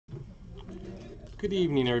Good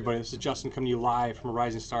evening, everybody. This is Justin coming to you live from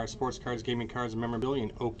Rising Star Sports Cards, Gaming Cards, and Memorabilia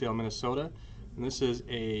in Oakdale, Minnesota. And this is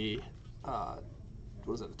a,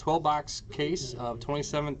 what is it, a 12-box case of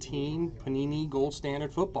 2017 Panini Gold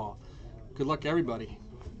Standard Football. Good luck, everybody.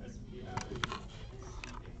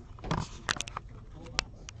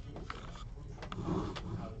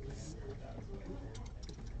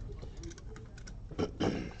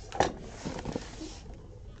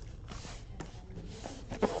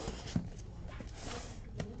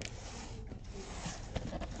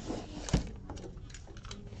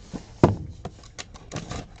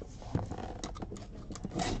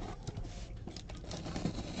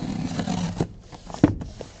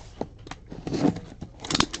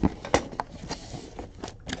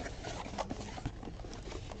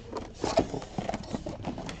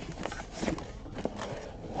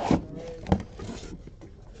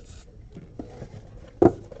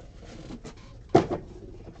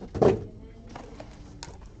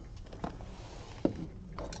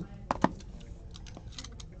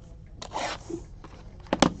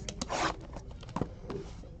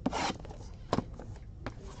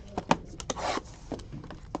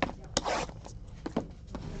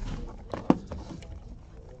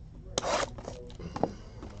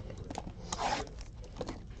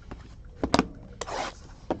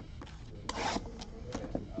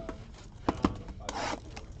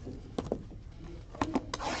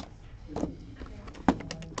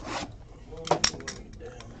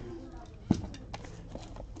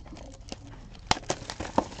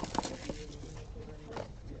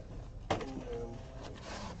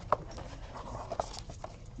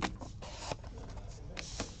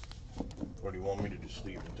 Or do you want me to just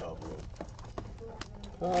leave the top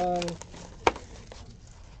row?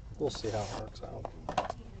 We'll see how it works out.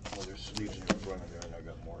 Well, there's sleeves in the front of there, and I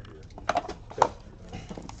got more here.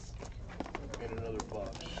 And another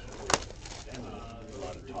box. And a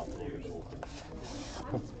lot of top loaders open.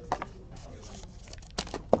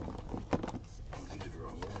 These are the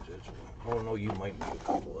wrong ones, that's all. Oh no, you might need a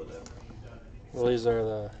couple of them. Well, these are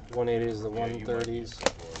the 180s, the Yeah, you might need 130s. a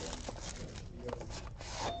couple of them.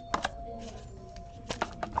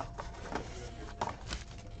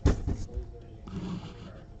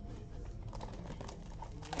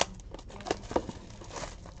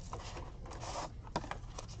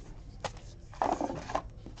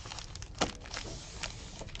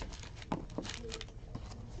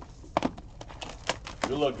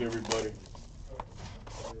 Good luck, everybody.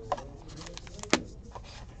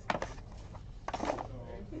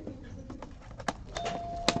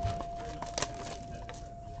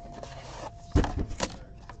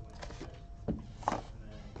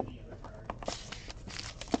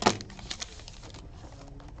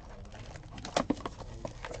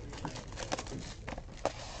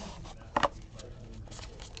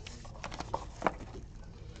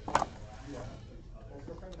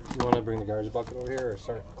 You want to bring the garbage bucket over here or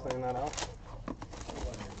start cleaning that out?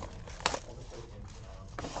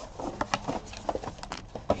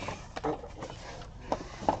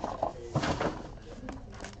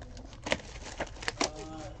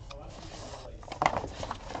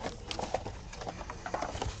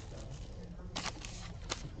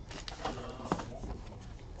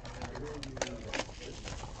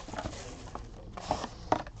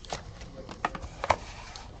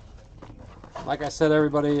 Like I said,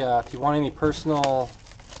 everybody, if you want any personal...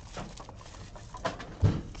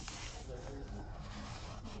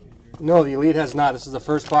 No, the Elite has not. This is the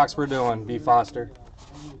first box we're doing, B. Foster.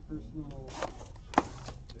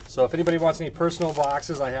 So if anybody wants any personal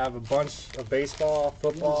boxes, I have a bunch of baseball,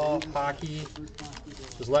 football, hockey.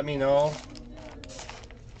 Just let me know.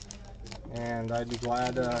 And I'd be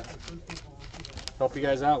glad to help you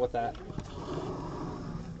guys out with that.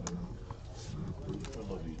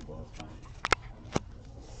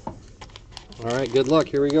 All right, good luck.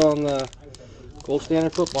 Here we go on the Gold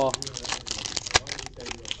Standard Football.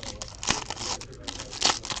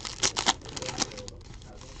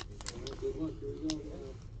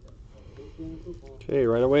 Okay,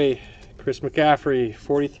 right away, Chris McCaffrey,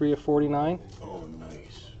 43 of 49. Oh,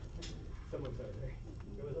 nice.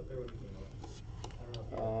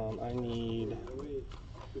 I need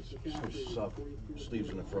Some soft sleeves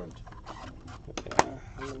in the front.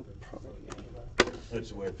 That's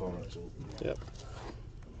the way I found it. So. Yep.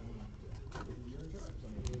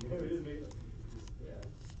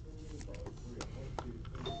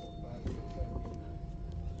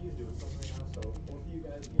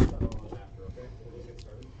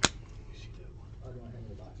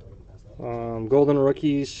 Golden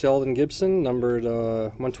Rookies, Sheldon Gibson, numbered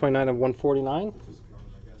 129 of 149.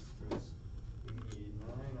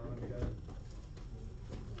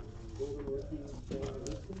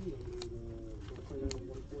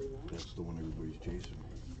 That's the one everybody's chasing.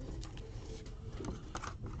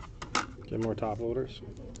 Get more top loaders.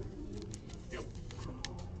 Yep.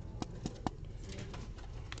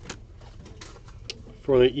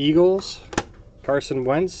 For the Eagles, Carson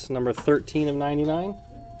Wentz, number 13 of 99.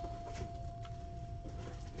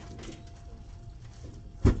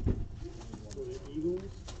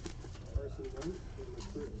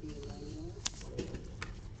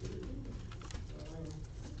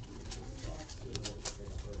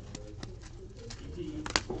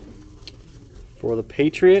 For the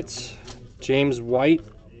Patriots, James White,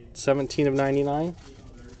 17 of 99.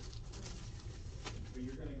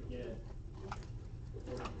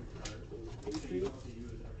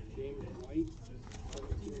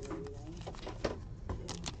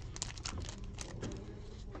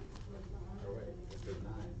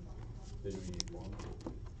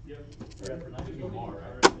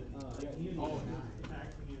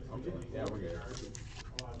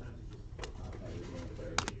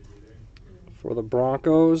 For the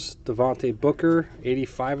Broncos, Devontae Booker,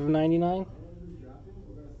 85 of 99.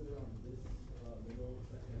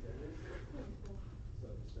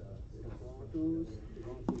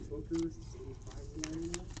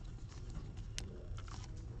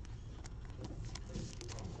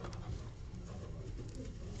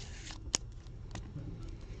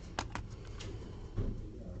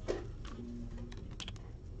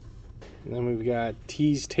 And then we've got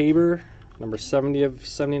Tease Tabor, number 70 of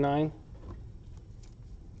 79.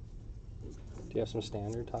 Do you have some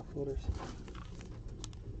standard top loaders?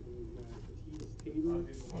 The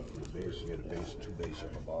base, you got a base, two base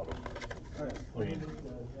on the bottom. I mean,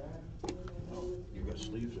 oh, you got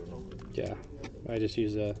sleeves or no? Yeah, I just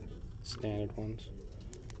use the standard ones,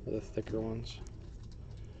 or the thicker ones.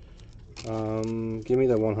 Give me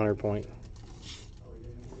the 100 point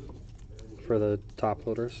for the top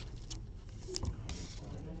loaders.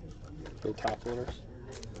 For the top loaders.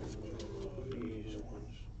 These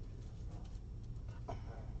ones.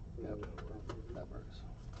 Yep, that works.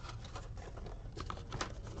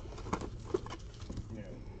 Yeah,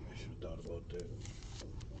 I should have thought about that.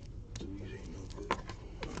 These ain't no good.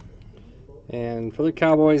 And for the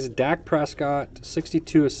Cowboys, Dak Prescott,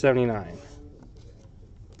 62 of 79.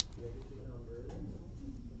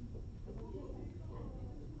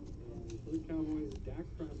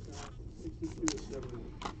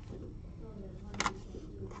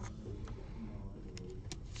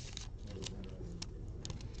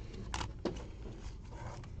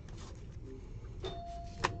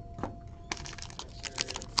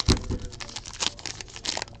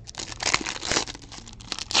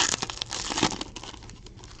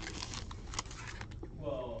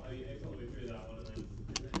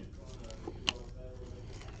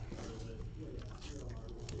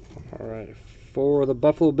 All right, for the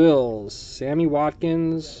Buffalo Bills, Sammy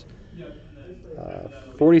Watkins,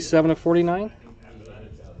 47 of 49.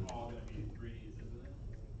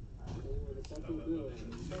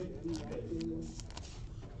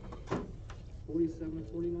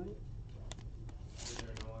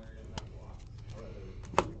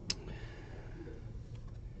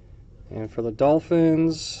 And for the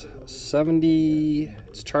Dolphins, 70,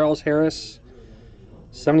 it's Charles Harris,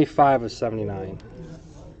 75 of 79.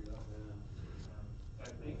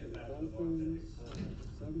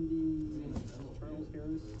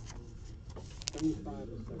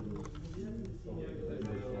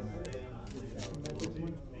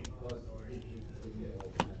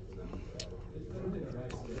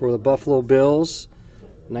 For the Buffalo Bills,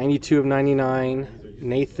 92 of 99,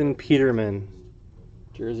 Nathan Peterman,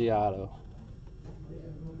 jersey auto.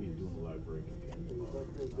 He's doing a lot of breaking.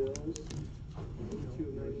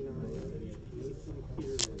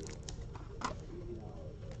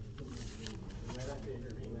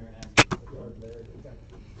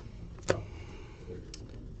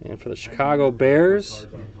 And for the Chicago Bears,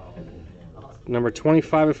 number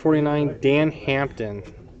 25 of 49, Dan Hampton,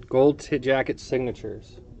 gold jacket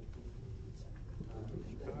signatures.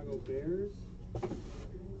 Chicago Bears,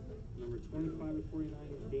 number 25 of 49,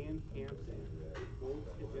 Dan Hampton, gold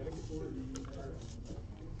jacket signatures.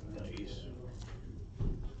 Nice.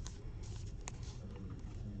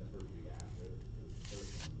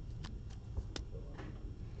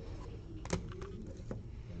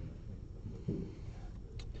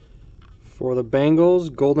 For the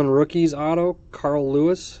Bengals, Golden Rookies auto, Carl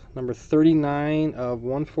Lewis, number 39 of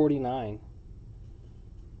 149.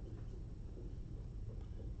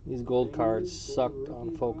 These gold cards sucked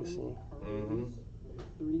on focusing. Mm-hmm.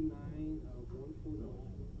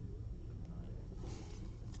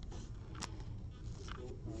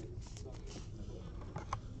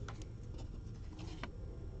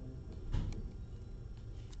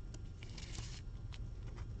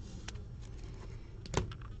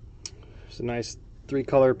 It's a nice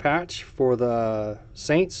three-color patch for the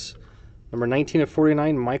Saints. Number 19 of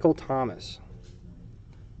 49, Michael Thomas.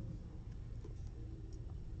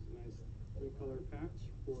 Nice three-color patch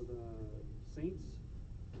for the Saints.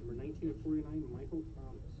 Number 19 of 49, Michael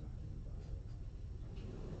Thomas.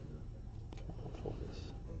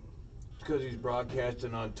 It's because he's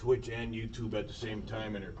broadcasting on Twitch and YouTube at the same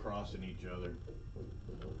time and they're crossing each other.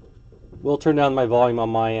 We'll turn down my volume on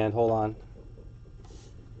my end. Hold on.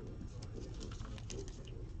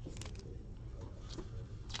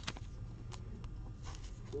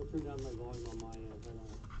 We'll turn down my volume on my end. Hold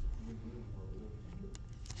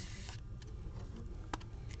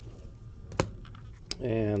on.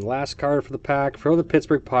 And last card for the pack for the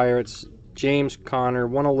Pittsburgh Pirates, James Conner,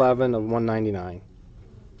 111 of 199.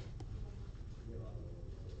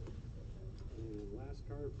 And last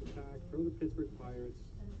card for the pack for the Pittsburgh Pirates,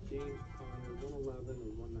 James Conner, 111 of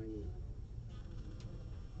 199.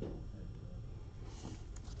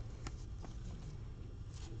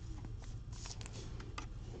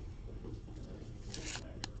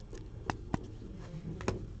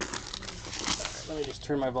 Let me just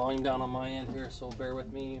turn my volume down on my end here, so bear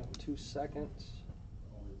with me 2 seconds.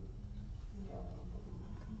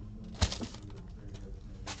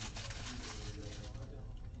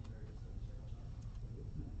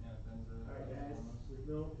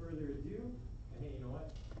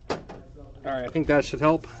 All right, I think that should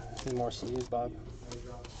help. Need more sleeves, Bob.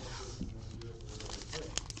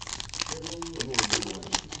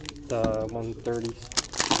 The 130.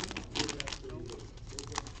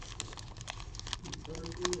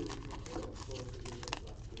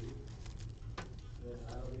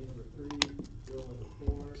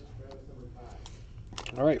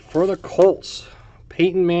 All right, for the Colts,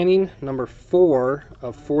 Peyton Manning, number 4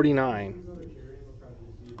 of 49.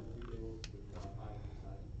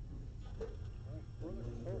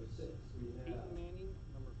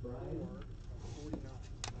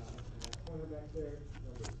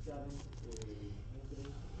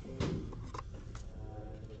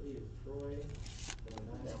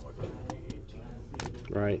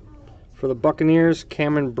 Right. For the Buccaneers,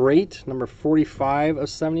 Cameron Brate, number 45 of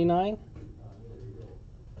 79.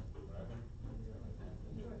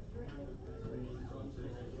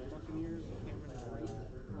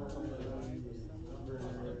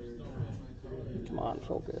 Come on,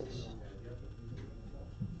 focus.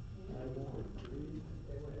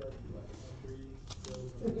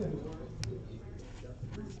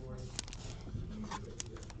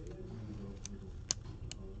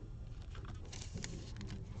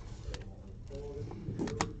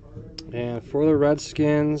 And for the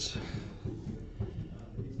Redskins,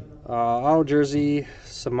 auto jersey,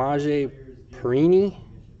 Samaje Perine,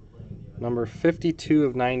 number 52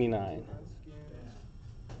 of 99.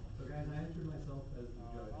 So guys, I entered myself as the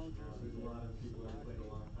judge. There's a lot of people that have played a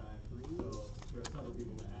long time, so there are several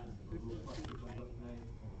people to ask. A little question comes up tonight.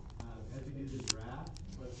 As we do the draft,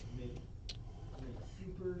 let's make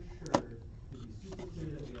super sure to be super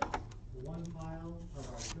clear that we have one pile of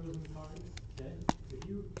our chosen cards. Okay? If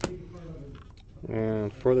you take a card of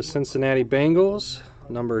And for the Cincinnati Bengals,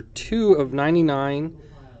 number 2 of 99,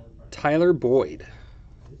 Tyler Boyd.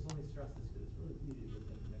 I just only stress this because it's really easy to get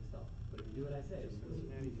things mixed up. But if you do what I say, it's really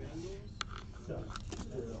easy. So, that's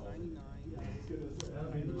 99.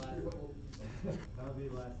 That'll be the last. That'll be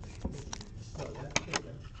the last thing. So that's the first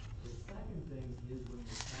thing. The second thing is when you're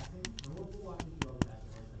passing, and we'll walk you through all the passing.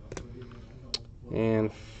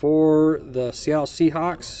 And for the Seattle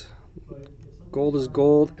Seahawks, gold is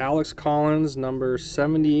gold, Alex Collins, number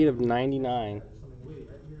 78 of 99. Something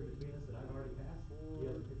right here between us that I've already passed. You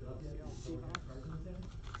haven't picked it up yet. You still have cards in this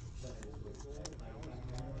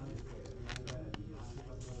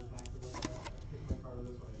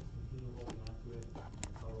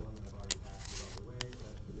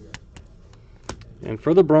hand. And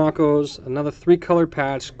for the Broncos, another 3-color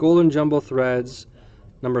patch, golden jumbo threads,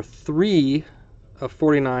 number 3 of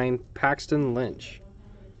 49, Paxton Lynch.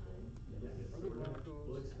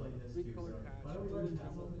 We'll explain this to you. Why don't we learn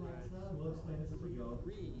that? We'll explain this as we go.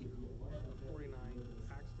 49,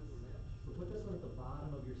 Paxton Lynch. So put this one at the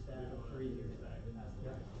bottom of your stack of 3 here.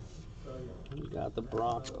 We got the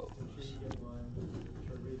Broncos.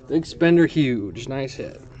 Big spender, huge. Nice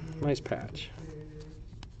hit. Nice patch.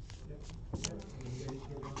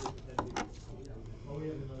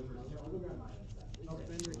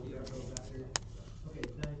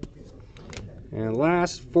 And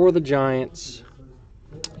last for the Giants,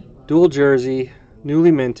 dual jersey, newly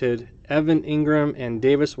minted, Evan Ingram and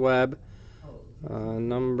Davis Webb.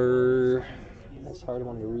 Number, that's a hard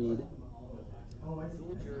one to read.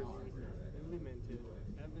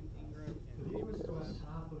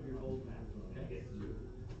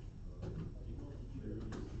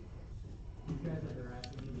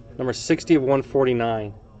 number 60 of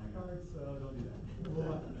 149. Cards, so don't do that.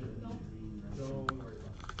 We'll watch the video. Don't worry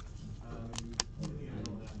about it. You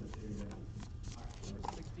don't have to say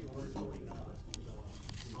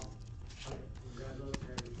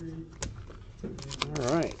that.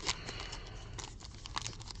 All right.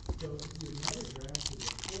 So you never drafted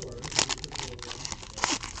before.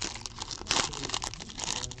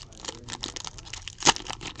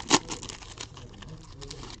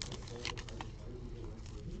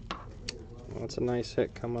 That's a nice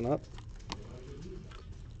hit coming up.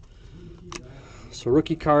 So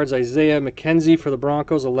rookie cards, Isaiah McKenzie for the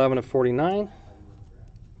Broncos, 11 of 49.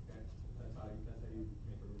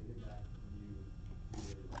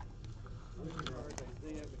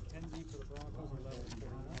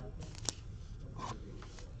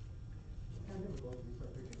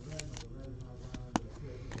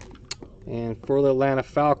 And for the Atlanta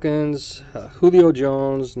Falcons, Julio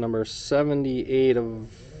Jones, number 78 of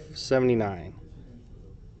 79.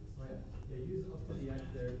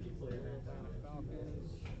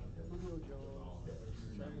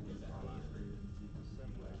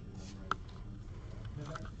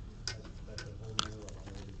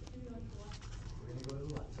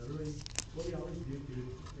 What we always do too,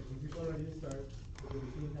 is when people are ready to start, we'll do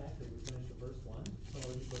the same tactic, we finish the first one, so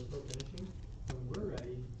we'll just go slow finishing. When we're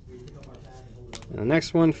ready, we pick up our pack and hold it up. And the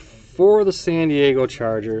next one for the San Diego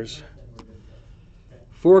Chargers,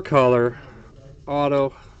 4-color,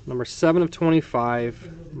 auto, number 7 of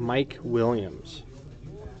 25, Mike Williams.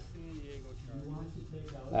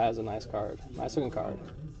 That is a nice card. Nice looking card.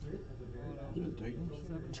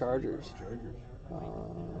 Chargers.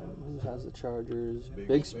 Who has the Chargers?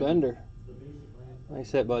 Big spender.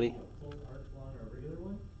 Nice hit, buddy.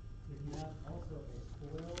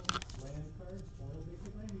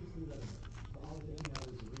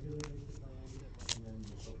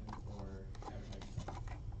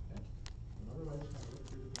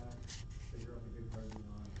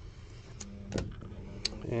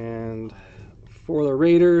 And for the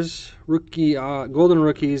Raiders, rookie golden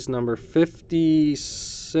rookies, number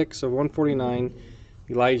 56 of 149,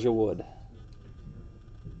 Elijah Wood.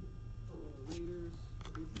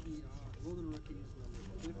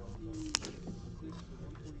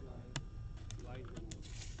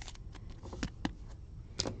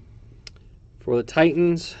 For the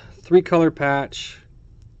Titans, 3-color patch,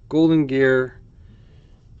 golden gear,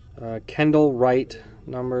 Kendall Wright,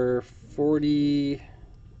 number 48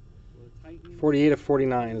 of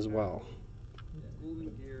 49 as well.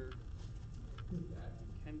 Golden gear,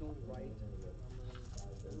 Kendall Wright, number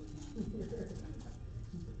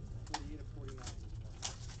 48 of 49 as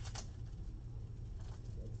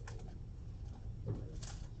well. I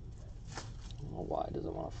don't know why it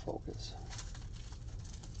doesn't want to focus.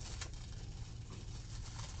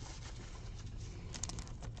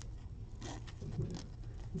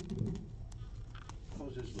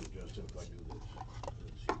 How's this look, Justin, if I do this?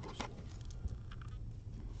 Let's see this one.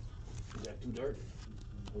 Is that too dark?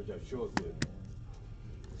 Or does that show it good?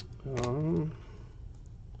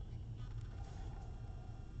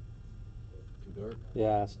 Too dark?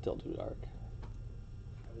 Yeah, it's still too dark.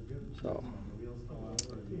 So,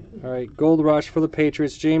 all right, Gold Rush for the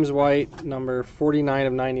Patriots, James White, number 49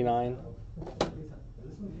 of 99.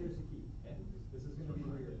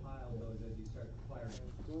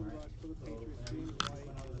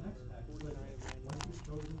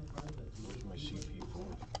 Where's my CP for?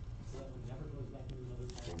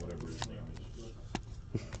 Or whatever his name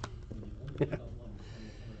is.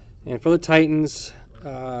 And for the Titans,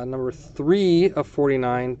 number 3 of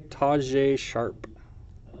 49, Tajay Sharp.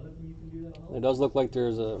 It does look like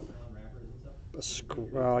there's well,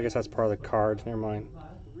 I guess that's part of the card. Never mind. I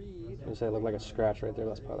was going to say it looked like a scratch right there.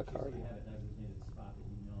 That's part of the card.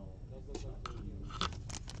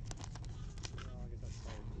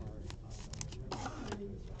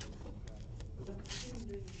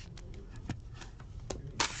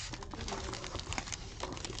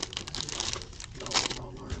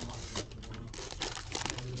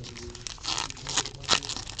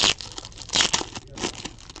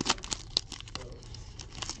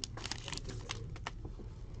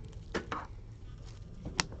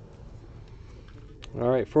 All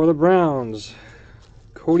right, for the Browns,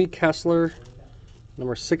 Cody Kessler,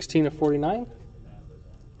 number 16 of 49.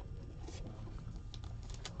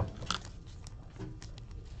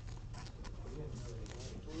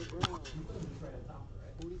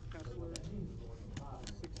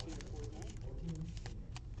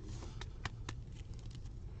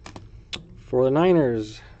 For the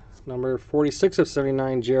Niners, number 46 of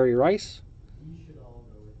 79, Jerry Rice.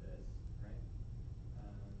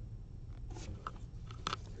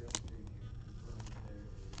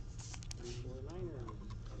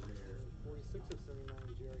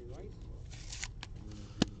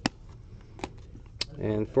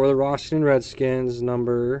 And for the Washington Redskins,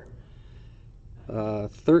 number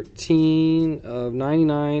 13 of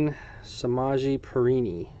 99, Samaje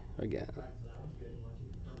Perine again.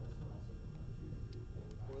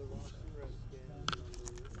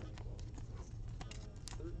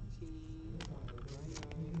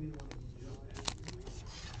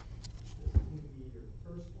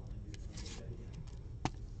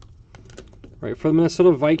 All right, for the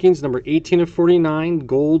Minnesota Vikings, number 18 of 49,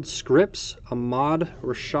 gold scripts, Ahmad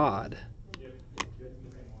Rashad.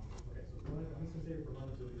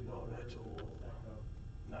 Oh, that's old.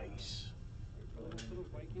 Nice. Nice.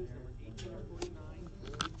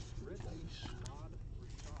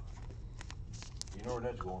 You know where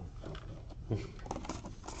that's going.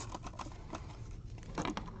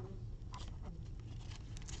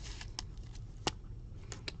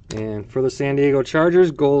 And for the San Diego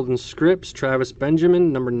Chargers, golden scripts, Travis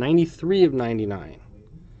Benjamin, number 93 of 99.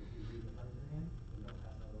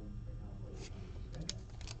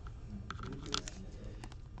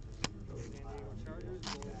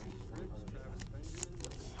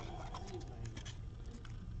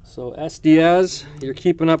 So SDS, you're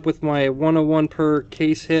keeping up with my 101 per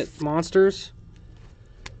case hit monsters,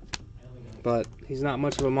 but he's not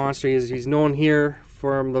much of a monster. He's known here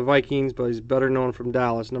from the Vikings, but he's better known from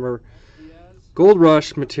Dallas. Number Gold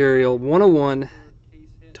Rush material 101,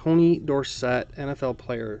 Tony Dorsett, NFL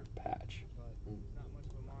player patch.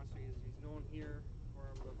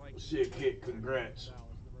 Sick hit, congrats.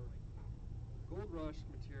 Gold Rush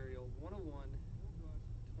material 101,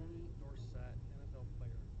 Tony Dorsett, NFL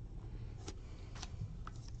player.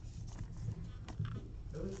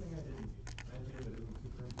 The other thing I didn't mention that isn't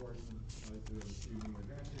super important, obviously with shooting the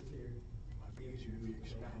draft this year, is to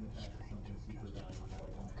expand the fact that something super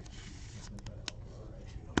valuable.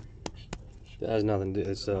 That has nothing to do.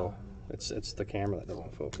 It's the camera that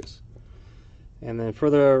doesn't focus. And then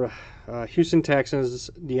for the Houston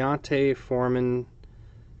Texans, Deontay Foreman,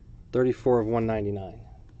 34 of 199.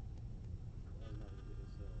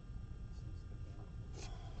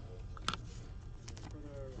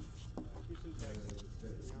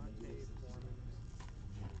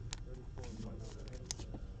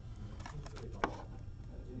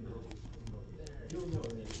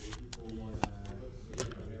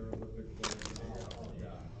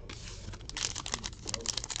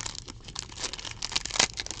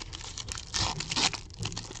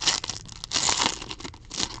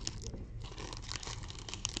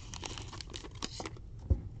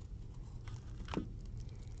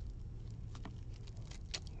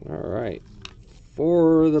 All right.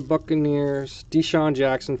 For the Buccaneers, Deshaun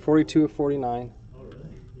Jackson, 42 of 49.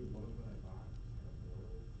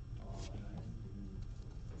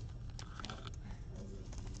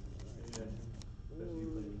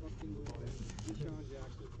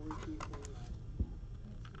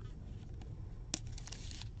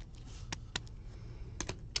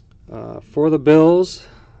 For the Bills,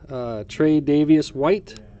 Trey Davius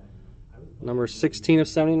White, number 16 of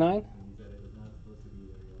 79.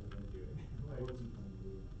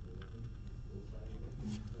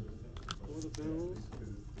 For the Bills,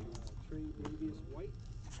 Trey Davius White,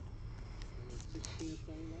 number 16 of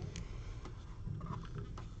 79.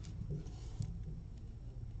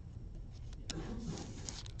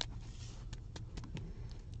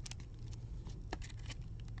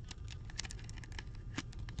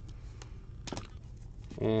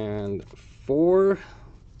 And for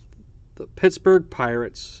the Pittsburgh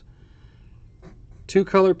Pirates,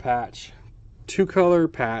 two-color patch,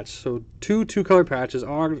 so two-color patches,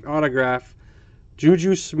 autograph,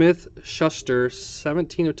 Juju Smith-Schuster,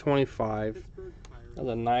 17 of 25. That's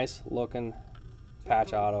a nice looking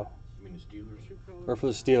patch auto. You mean the Steelers? Or for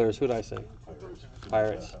the Steelers, who'd I say?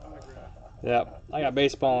 Pirates. Yep, I got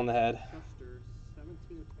baseball in the head.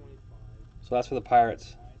 So that's for the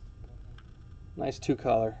Pirates. Nice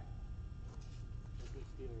two-color.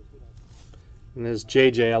 And there's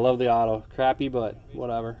JJ. I love the auto. Crappy, but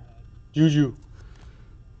whatever. Juju.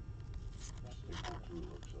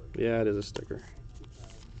 Yeah, it is a sticker.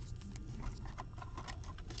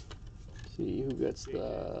 See who gets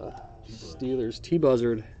the Steelers.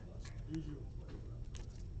 T-Buzzard.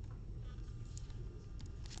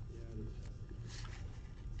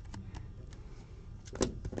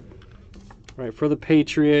 All right, for the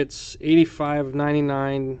Patriots,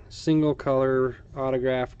 85/99 single color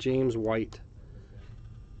autograph, James White.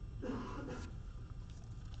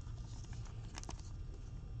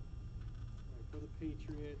 For the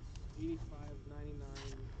Patriots, 85/99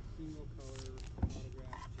 single color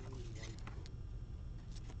autograph, James White.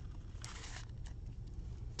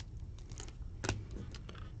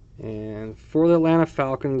 And for the Atlanta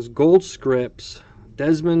Falcons, gold scripts,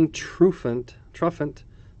 Desmond Truffant,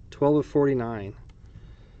 12/49.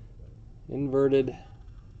 Inverted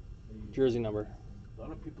jersey number. A lot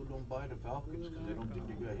of people don't buy the Falcons because they don't think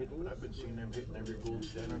they got hit, but I've been seeing them hitting every gold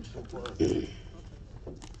standard so far.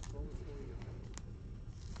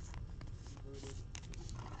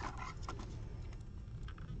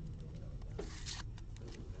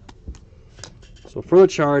 So for the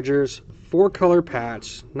Chargers, 4-color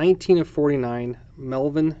patch, 19/49,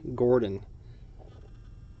 Melvin Gordon.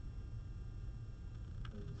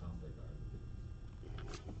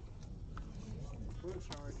 For the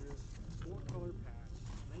Chargers, 4-color patch,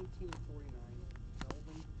 19/49,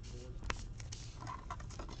 Melvin Gordon.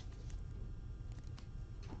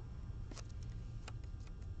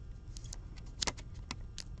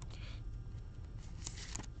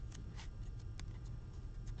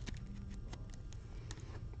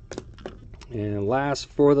 And last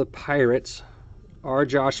for the Pirates, R.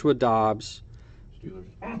 Joshua Dobbs.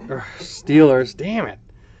 Steelers, damn it.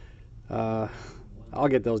 I'll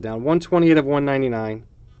get those down. 128/199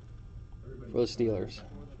 for the Steelers.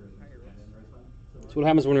 That's what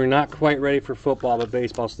happens when we're not quite ready for football, but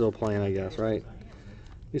baseball's still playing, I guess, right?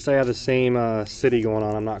 At least I have the same city going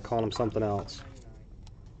on. I'm not calling them something else.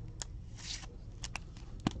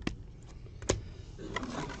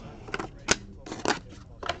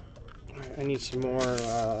 I need some more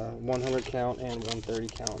 100 count and 130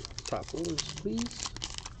 count top loaders, please.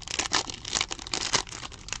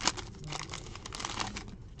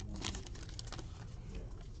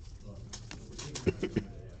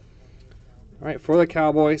 All right, for the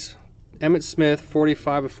Cowboys, Emmitt Smith,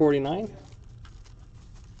 45/49.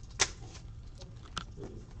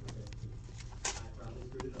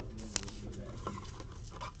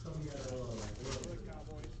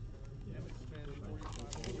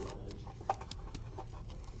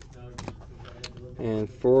 And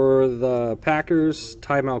for the Packers,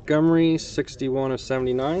 Ty Montgomery,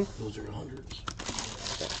 61/79. Those are hundreds.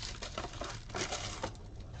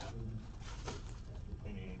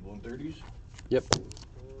 Any 130s? Yep.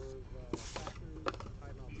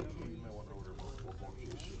 You might want to order about 4 more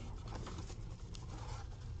cases.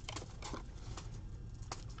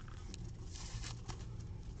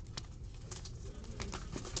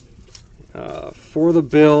 For the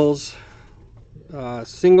Bills,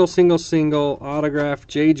 single autograph,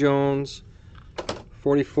 Jay Jones,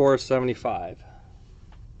 44/75.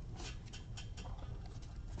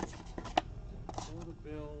 For the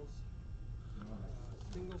Bills,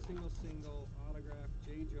 single autograph,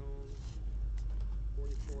 Jay Jones,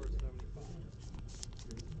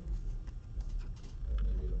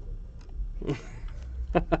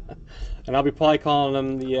 44/75. And I'll be probably calling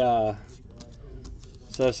them the.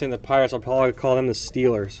 Instead of saying the Pirates, I'll probably call them the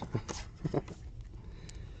Steelers.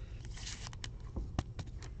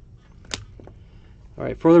 All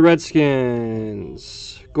right, for the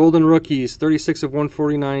Redskins, Golden Rookies,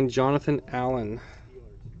 36/149, Jonathan Allen.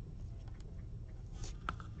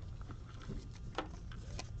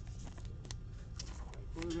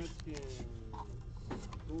 For the Redskins,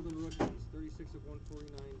 Golden Rookies,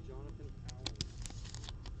 36/149, Jonathan Allen.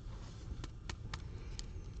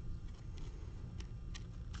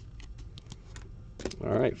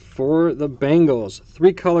 All right, for the Bengals,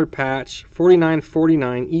 3-color patch,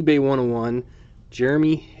 49/49, eBay 101,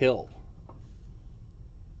 Jeremy Hill.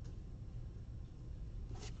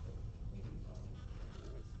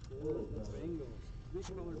 For the Bengals,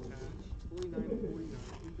 3-color patch,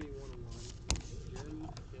 49/49, eBay 101, Jeremy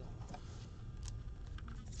Hill.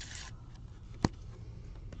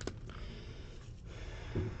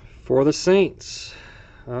 For the Saints,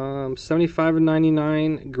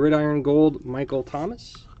 75/99, Gridiron Gold, Michael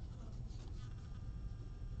Thomas.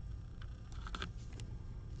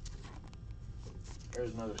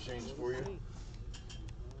 There's another Saints for you.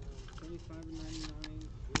 75/99,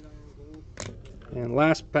 Gridiron Gold. And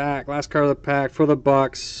last card of the pack for the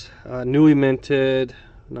Bucks, newly minted,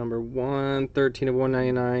 number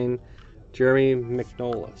 113/199, Jeremy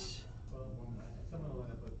McNicholas.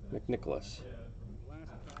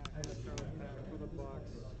 For the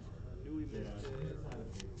Bucks, newly minted,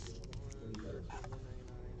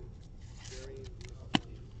 113/199, Jerry.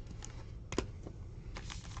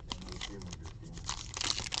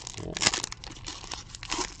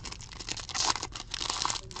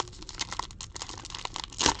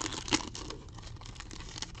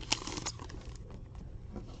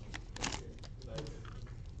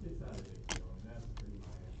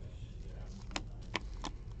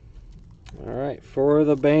 All right, for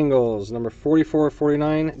the Bengals, number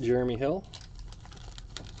 44/49, Jeremy Hill.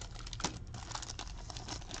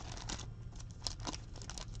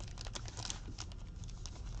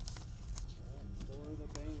 For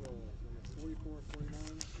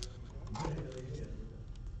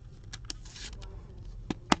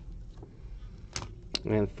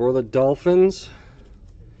And for the Dolphins,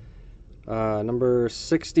 number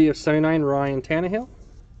 60 of 79, Ryan Tannehill.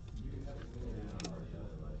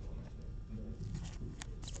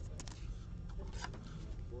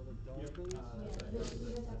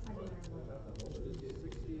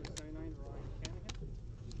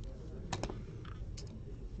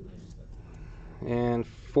 And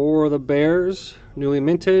for the Bears, newly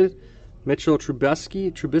minted, Mitchell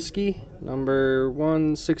Trubisky, number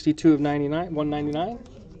 162 of 99, 199.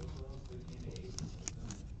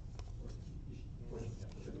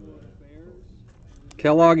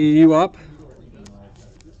 Kellogg, are you up?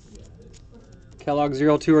 Kellogg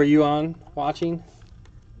 02, are you on watching?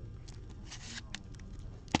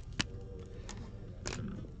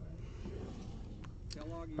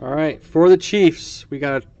 All right, for the Chiefs, we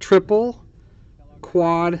got a triple,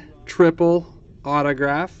 quad, triple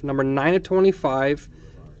autograph, number 9 of 25,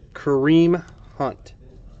 Kareem Hunt.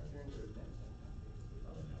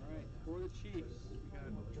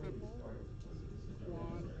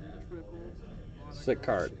 Sick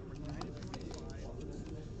card.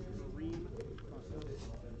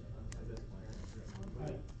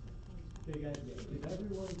 Okay, guys, did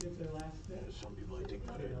everyone get their last pick? Some people I think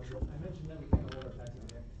might have trouble. I mentioned that we kind of hold our packs in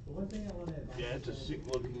there. But one thing I want to advise. Yeah, it's a sick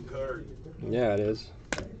looking card. Yeah, it is.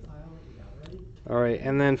 All right,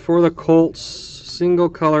 and then for the Colts, single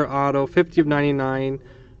color auto, 50 of 99,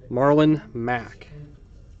 Marlon Mack.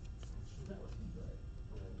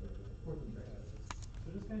 So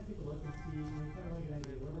just kind of take a look and see, kind of like an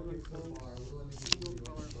idea, what do I get so far, what do I make it easy?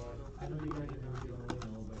 I know you guys are going to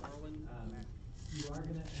don't really know, but you are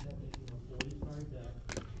going to end up making a 40-card deck.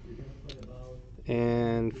 You're going to play about.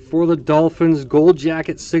 And for the Dolphins, gold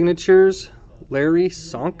jacket signatures, Larry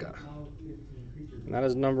Sonka. And that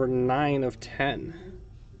is number 9 of 10.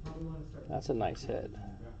 That's a nice hit.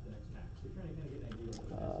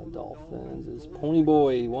 Dolphins is Pony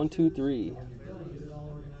Boy 1, 2, 3.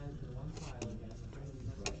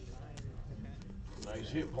 Nice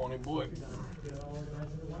hit, Pony Boy.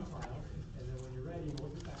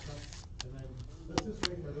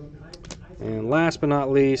 And last but not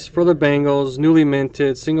least, for the Bengals, newly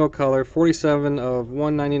minted, single color, 47 of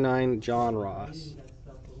 199, John Ross.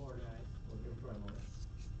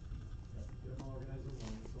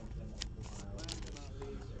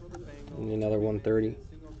 And another 130.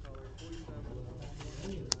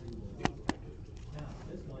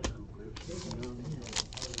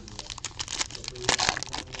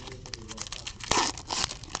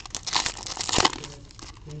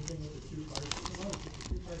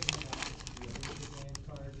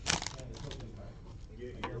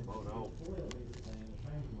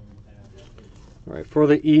 All right, for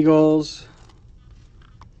the Eagles,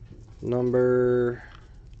 number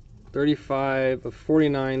 35 of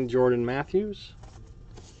 49, Jordan Matthews.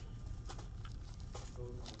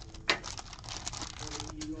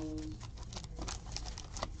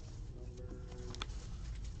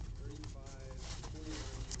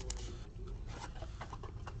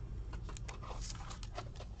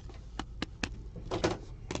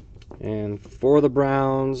 And for the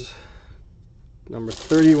Browns, number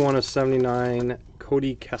 31 of 79,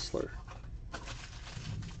 Cody Kessler.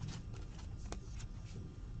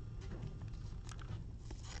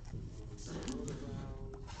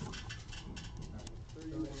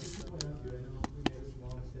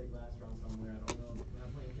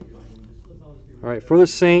 All right, for the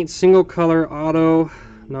Saints, single color auto,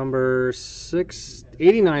 number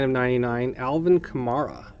 689 of 99, Alvin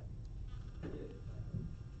Kamara.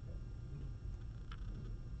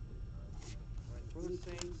 For the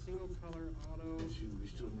Saints, single color auto. We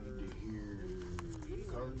still need to hear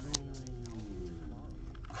Cardinals,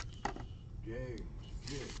 Jags,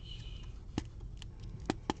 Jets,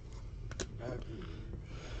 Packers,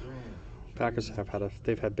 Rams. Packers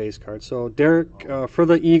they've had base cards. So Derek for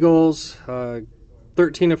the Eagles,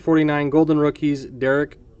 13 of 49 golden rookies,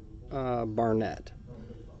 Derek Barnett.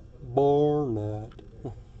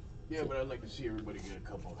 Yeah, but I'd like to see everybody get a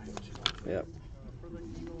couple of hits. Yep.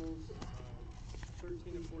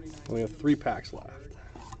 We have 3 packs left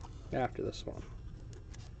after this one.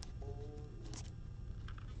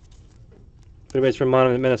 If anybody's from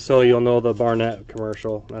Minnesota, you'll know the Barnett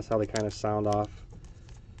commercial. That's how they kind of sound off.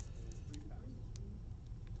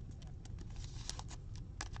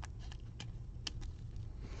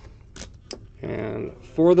 And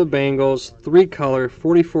for the Bengals, 3 color,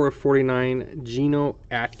 44 of 49, Geno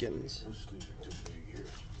Atkins.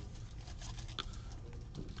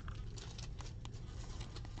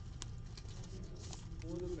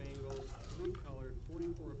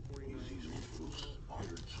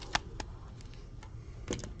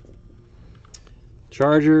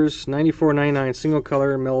 Chargers, 94.99 single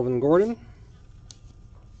color, Melvin Gordon.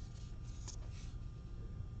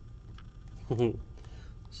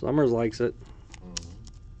 Summers likes it.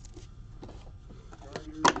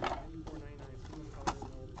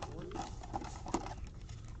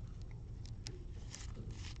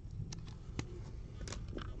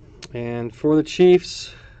 And for the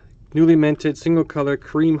Chiefs, newly minted single color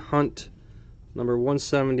Kareem Hunt, number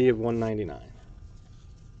 170 of 199.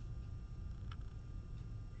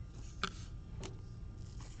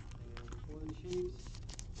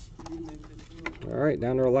 All right,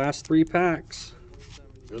 down to our last 3 packs.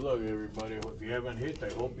 Good luck, everybody. If you haven't hit,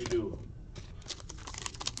 I hope you do.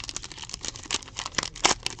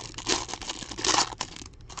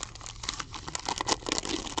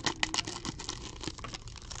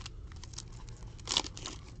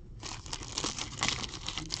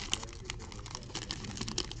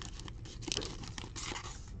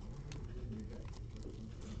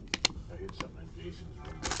 I hit something in Jason's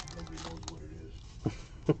room, but nobody knows what it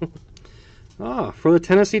is. Ah, for the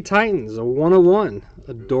Tennessee Titans, a 101,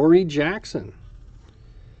 Adoree Jackson.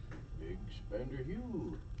 Big spender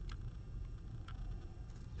Hugh.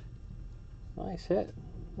 Nice hit.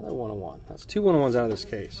 Another 101. That's 2 101s out of this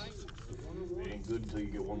case. It ain't good until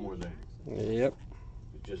you get one more thing. Yep.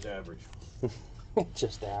 It's just average.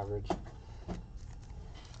 Just average.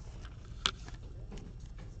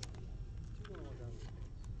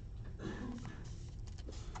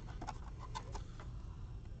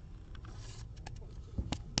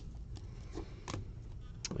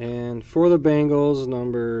 And for the Bengals,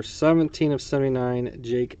 number 17 of 79,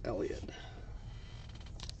 Jake Elliott.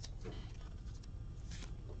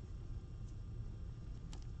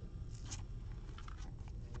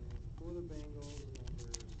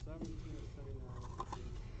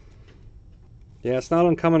 Yeah, it's not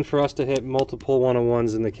uncommon for us to hit multiple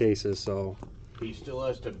 101s in the cases, so. He still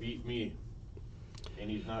has to beat me, and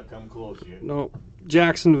he's not come close yet. No.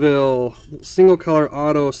 Jacksonville, single color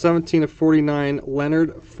auto, 17 of 49,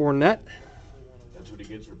 Leonard Fournette. That's what he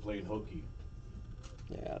gets for playing hooky.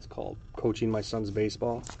 Yeah, it's called coaching my son's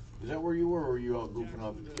baseball. Is that where you were, or were you out goofing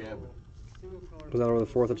off at the cabin? Was that over the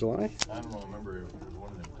 4th of July? I don't know, I remember it was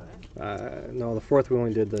one of them times. No, the 4th we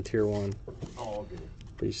only did the tier 1. Oh, okay.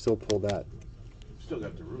 But you still pulled that Still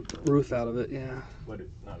got the root, right? Ruth out of it, yeah. But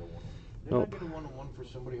it's not a 1-1. Did Nope. I get a 1-1 for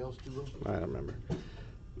somebody else too? I don't remember.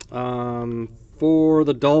 For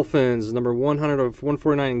the Dolphins, number 100 of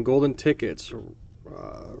 149, golden tickets. I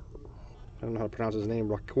don't know how to pronounce his name.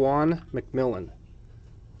 Raquan McMillan.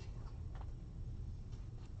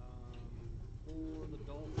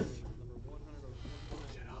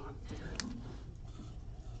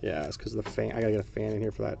 Yeah, it's because of the fan. I gotta get a fan in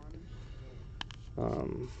here for that.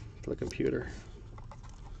 For the computer.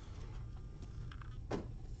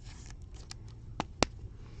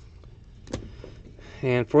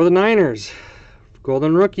 And for the Niners,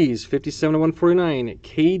 golden rookies, 57 to 149,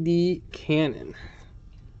 KD Cannon.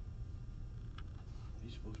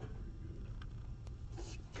 He's supposed to be pretty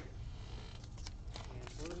And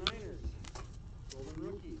for the Niners, golden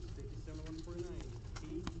rookies, 57 to 149,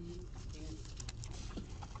 KD Cannon.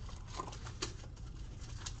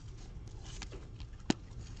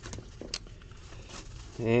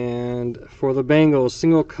 And for the Bengals,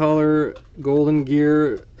 single color golden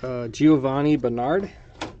gear, Giovanni Bernard. And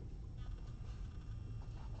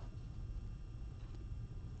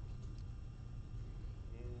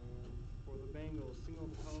for the Bengals, single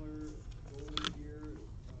color golden gear,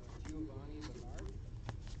 Giovanni Bernard.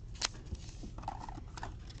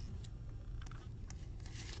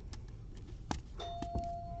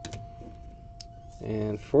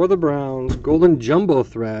 And for the Browns, golden jumbo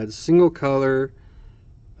threads, single color,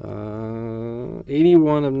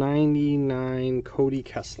 81 of 99, Cody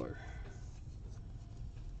Kessler.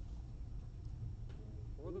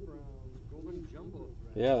 For the Browns, golden jumbo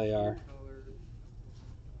threads. Yeah, they are. Color,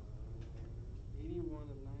 81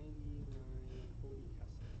 of 99, Cody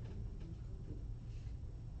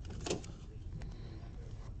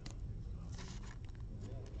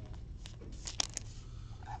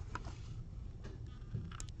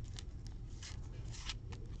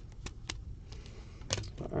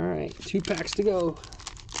Kessler. All right, 2 packs to go.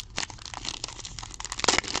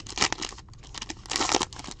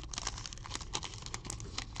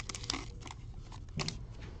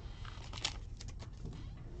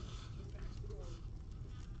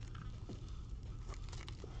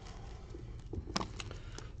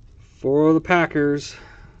 For the Packers,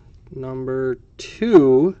 number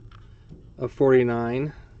 2 of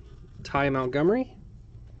 49, Ty Montgomery.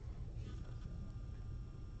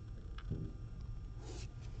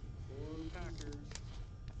 For the Packers,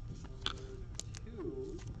 number 2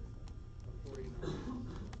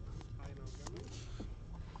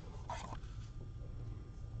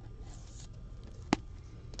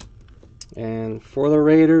 And for the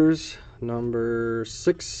Raiders, number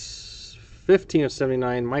 615 of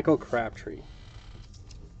 79, Michael Crabtree.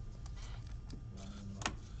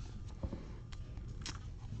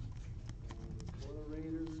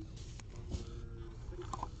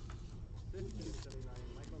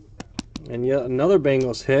 And yet another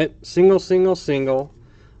Bengals hit. Single, single, single.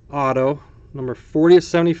 Auto. Number 40 of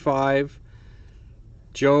 75,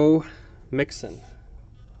 Joe Mixon.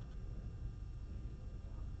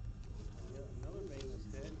 Another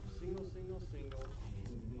Bengals hit. Single, single, single. Auto.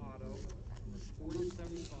 Number 40 of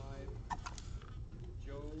 75,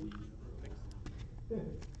 Joe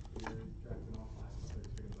Mixon.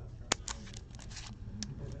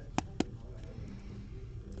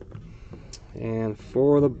 And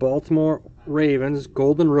for the Baltimore Ravens,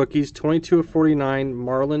 Golden Rookies, 22 of 49,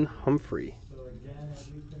 Marlon Humphrey. So again, as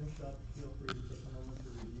we finish up, feel free to take a moment to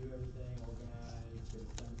review everything, organize,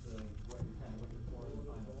 get a sense of what you're kind of looking for in the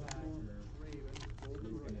final pack, or Ravens,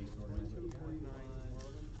 Golden you can Rookies, organize 22 of 49, Marlon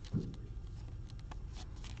Humphrey.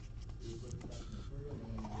 you put the stuff in the through, and then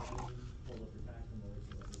when you're ready, pull up your pack and we'll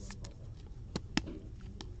issue everyone's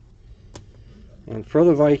all set. And for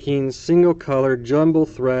the Vikings, single color jumbo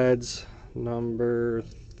threads, number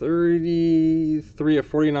 33 of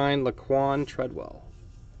 49, Laquan Treadwell.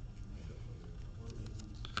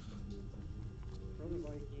 For the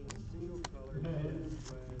Vikings, single color jumbo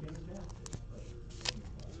threads,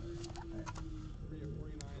 3 of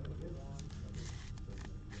 49, Laquan.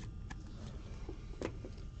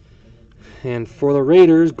 And for the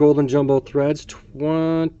Raiders, golden jumbo threads,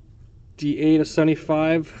 28 of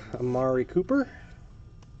 75, Amari Cooper.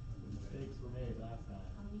 Mistakes were made last time.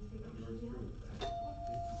 Yours true.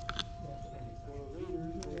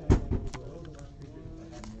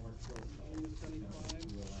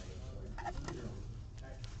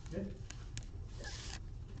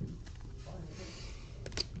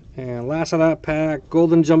 And last of that pack,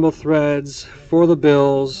 golden jumbo threads for the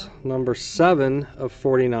Bills, number 7 of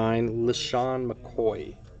 49, LaShawn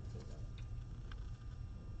McCoy.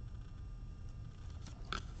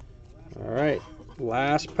 All right,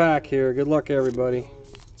 last pack here. Good luck, everybody.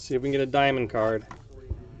 Let's see if we can get a diamond card.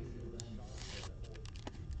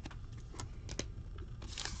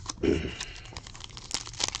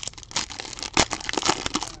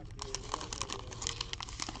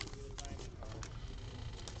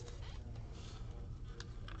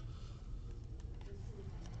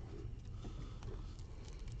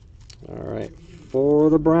 All right, for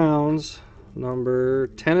the Browns, number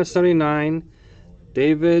 10 of 79,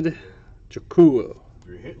 David Njoku. If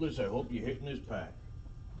you're hitless, I hope you're hitting this pack.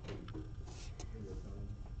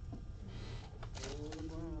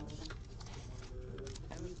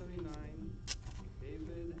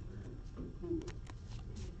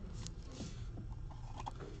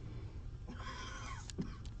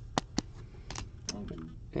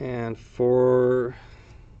 And for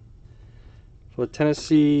the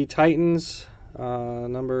Tennessee Titans,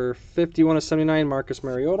 number 51 of 79, Marcus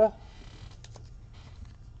Mariota.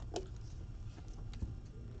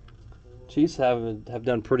 Chiefs have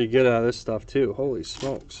done pretty good out of this stuff too. Holy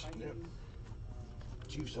smokes! Yep.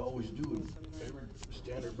 Chiefs always do. Every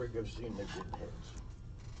standard break I've seen, they've been hits.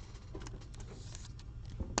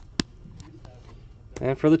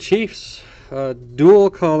 And for the Chiefs, dual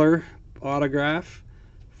color autograph,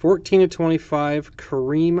 14 of 25,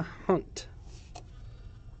 Kareem Hunt.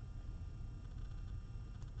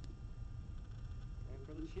 And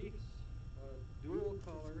for the Chiefs, dual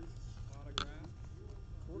color autograph,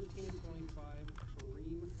 14 of 25,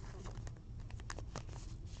 Kareem Hunt.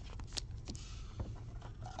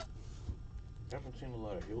 I haven't seen a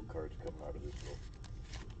lot of Hill cards coming out of this book.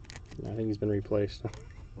 I think he's been replaced.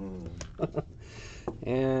 Mm.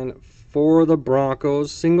 And for the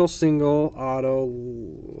Broncos, single auto,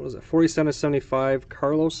 what is it, 47 of 75,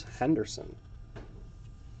 Carlos Henderson.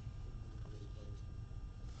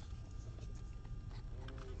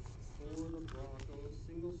 And for the Broncos,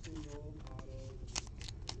 single auto,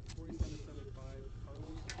 47 of 75,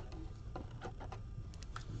 Carlos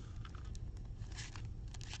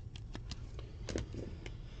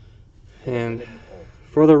Henderson. And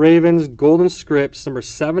for the Ravens, golden scripts, number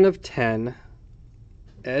 7 of 10,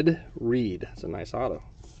 Ed Reed. That's a nice auto.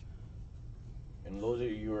 And those of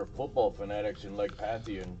you who are football fanatics and like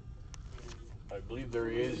Pantheon, I believe there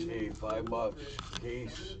is a $5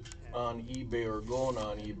 case on eBay or going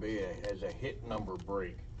on eBay that has a hit number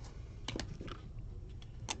break.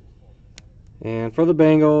 And for the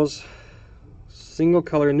Bengals, single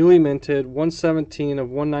color, newly minted, 117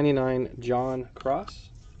 of 199, John Cross.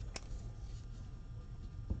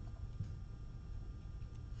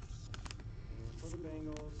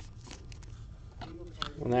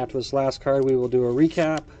 And after this last card, we will do a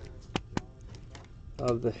recap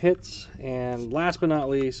of the hits. And last but not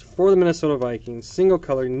least, for the Minnesota Vikings, single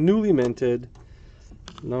color, newly minted,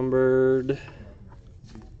 numbered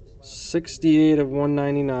 68 of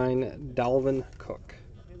 199, Dalvin Cook.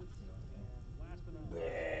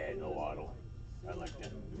 No auto. I like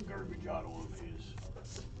that garbage auto of his.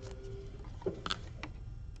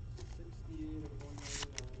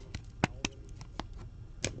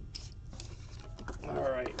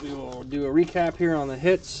 Alright, we will do a recap here on the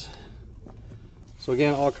hits. So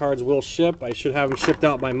again, all cards will ship. I should have them shipped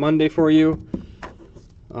out by Monday for you.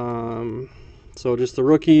 So just the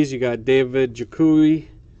rookies, you got David Jakui,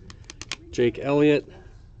 Jake Elliott,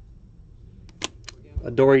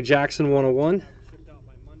 Adoree Jackson 101,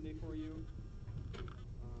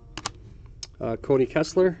 Cody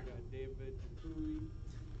Kessler,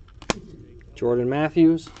 Jordan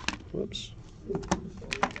Matthews, whoops,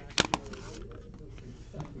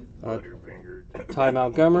 Ty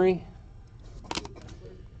Montgomery,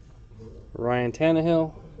 Ryan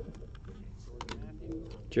Tannehill,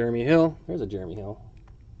 Jeremy Hill. There's a Jeremy Hill.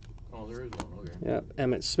 Oh, there is one. Okay. Yep.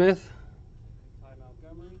 Emmett Smith.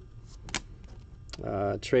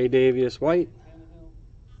 Trey Davius White.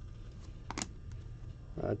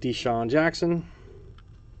 Deshaun Jackson.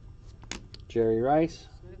 Jerry Rice.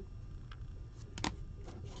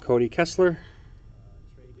 Cody Kessler.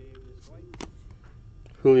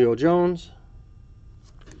 Julio Jones.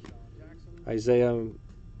 Isaiah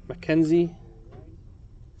McKenzie.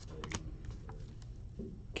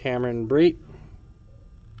 Cameron Brate,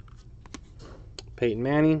 Peyton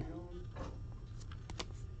Manning,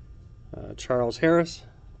 Charles Harris,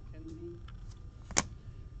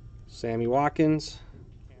 Sammy Watkins,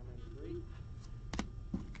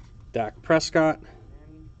 Dak Prescott,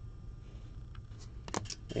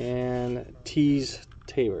 and Tease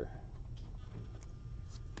Tabor.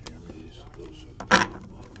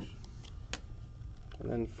 And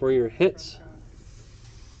then for your hits,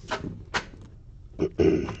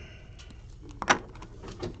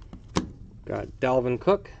 got Dalvin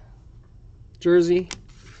Cook jersey,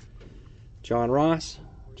 John Ross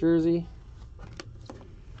jersey,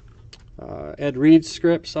 Ed Reed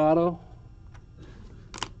scripts auto,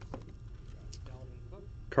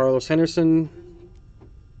 Carlos Henderson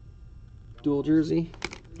dual jersey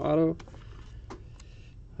auto,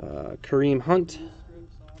 Kareem Hunt,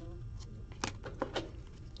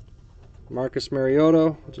 Marcus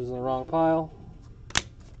Mariota, which is in the wrong pile,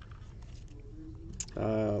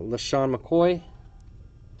 LaShawn McCoy,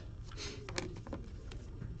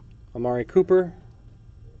 Amari Cooper,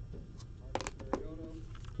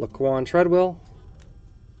 Laquan Treadwell,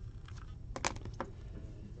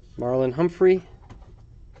 Marlon Humphrey,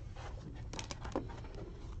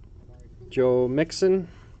 Joe Mixon,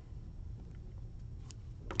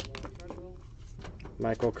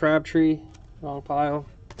 Michael Crabtree, wrong pile,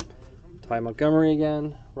 Ty Montgomery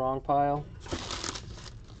again, wrong pile,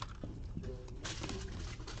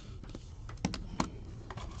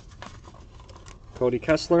 Cody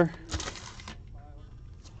Kessler,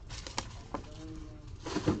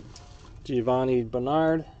 Giovanni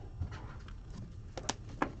Bernard,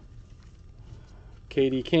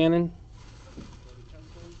 Katie Cannon,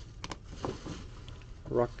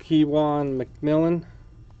 Raquan McMillan,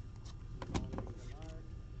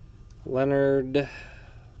 Leonard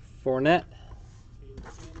Fournette,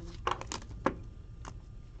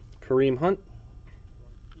 Kareem Hunt,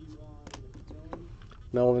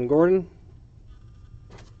 Melvin Gordon,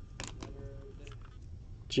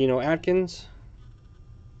 Geno Atkins,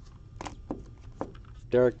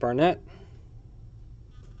 Derek Barnett,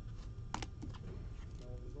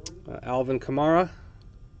 Alvin Kamara,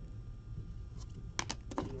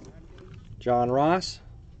 John Ross,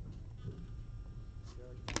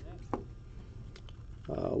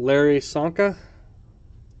 Larry Sonka,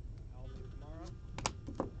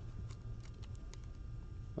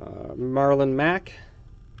 Marlon Mack,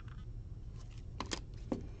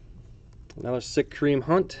 another sick Kareem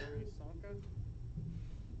Hunt,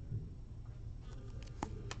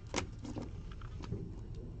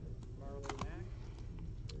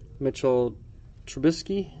 Mitchell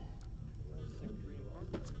Trubisky,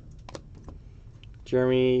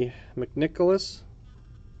 Jeremy McNicholas,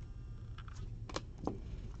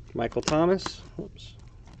 Michael Thomas, oops,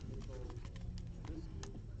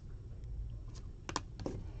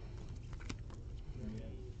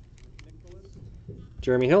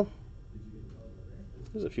 Jeremy Hill.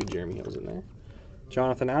 There's a few Jeremy Hills in there.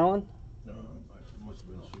 Jonathan Allen. No, I must have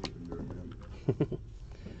been sleeping during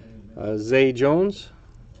that. Zay Jones.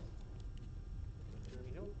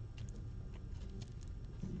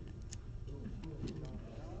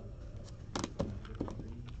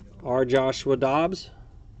 R. Joshua Dobbs,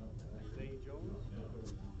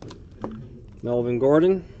 Melvin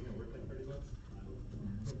Gordon,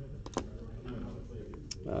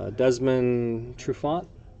 Desmond Trufant,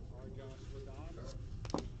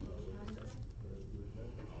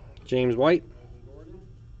 James White,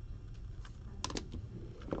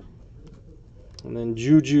 and then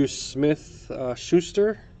Juju Smith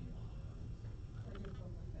Schuster,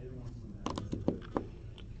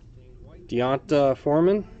 Deonta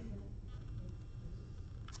Foreman,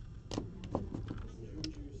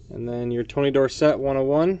 and then your Tony Dorsett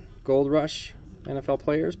 101 Gold Rush NFL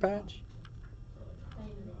Players patch.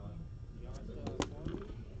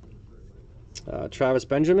 Travis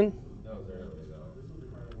Benjamin,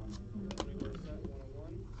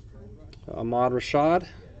 Ahmad Rashad,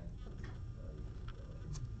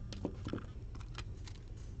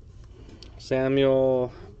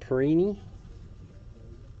 Samuel Perini,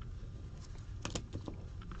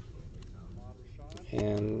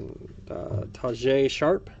 and Tajay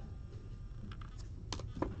Sharp,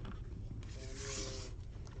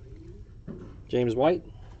 James White,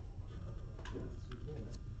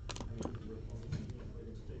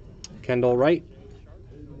 Kendall Wright,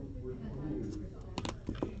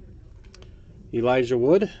 Elijah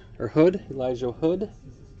Hood,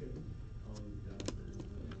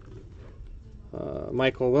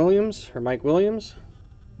 Mike Williams,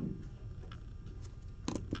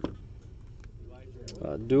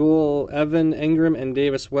 dual Evan Ingram and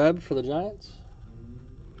Davis Webb for the Giants,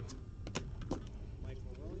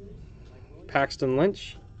 Paxton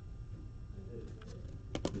Lynch,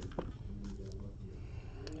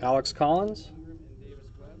 Alex Collins,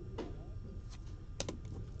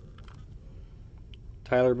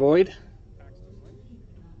 Tyler Boyd,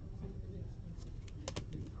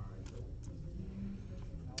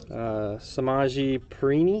 Samaje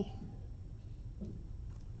Perine,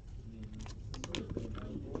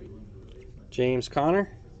 James Conner,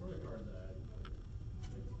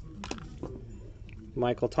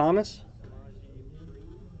 Michael Thomas,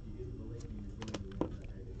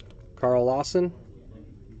 Carl Lawson,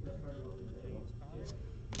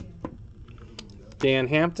 Dan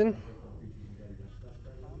Hampton,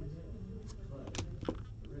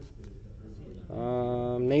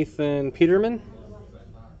 Nathan Peterman,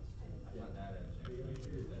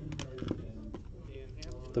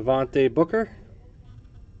 Devontae Booker,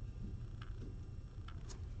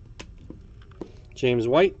 James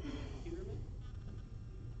White,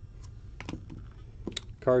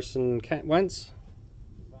 Carson Wentz,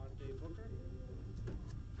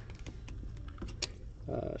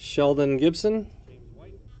 Sheldon Gibson,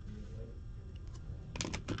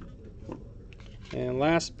 and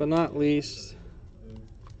last but not least,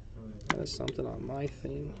 there's something on my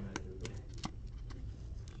thing,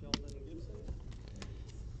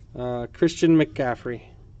 Christian McCaffrey.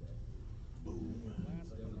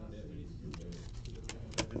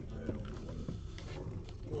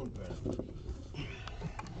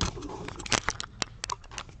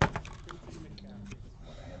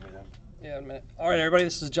 Yeah, a minute. All right, everybody,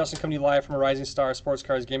 this is Justin coming to you live from a Rising Star Sports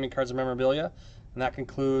Cards, Gaming Cards, and Memorabilia. And that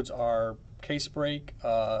concludes our case break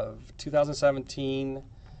of 2017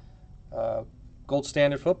 Gold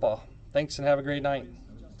Standard Football. Thanks and have a great night.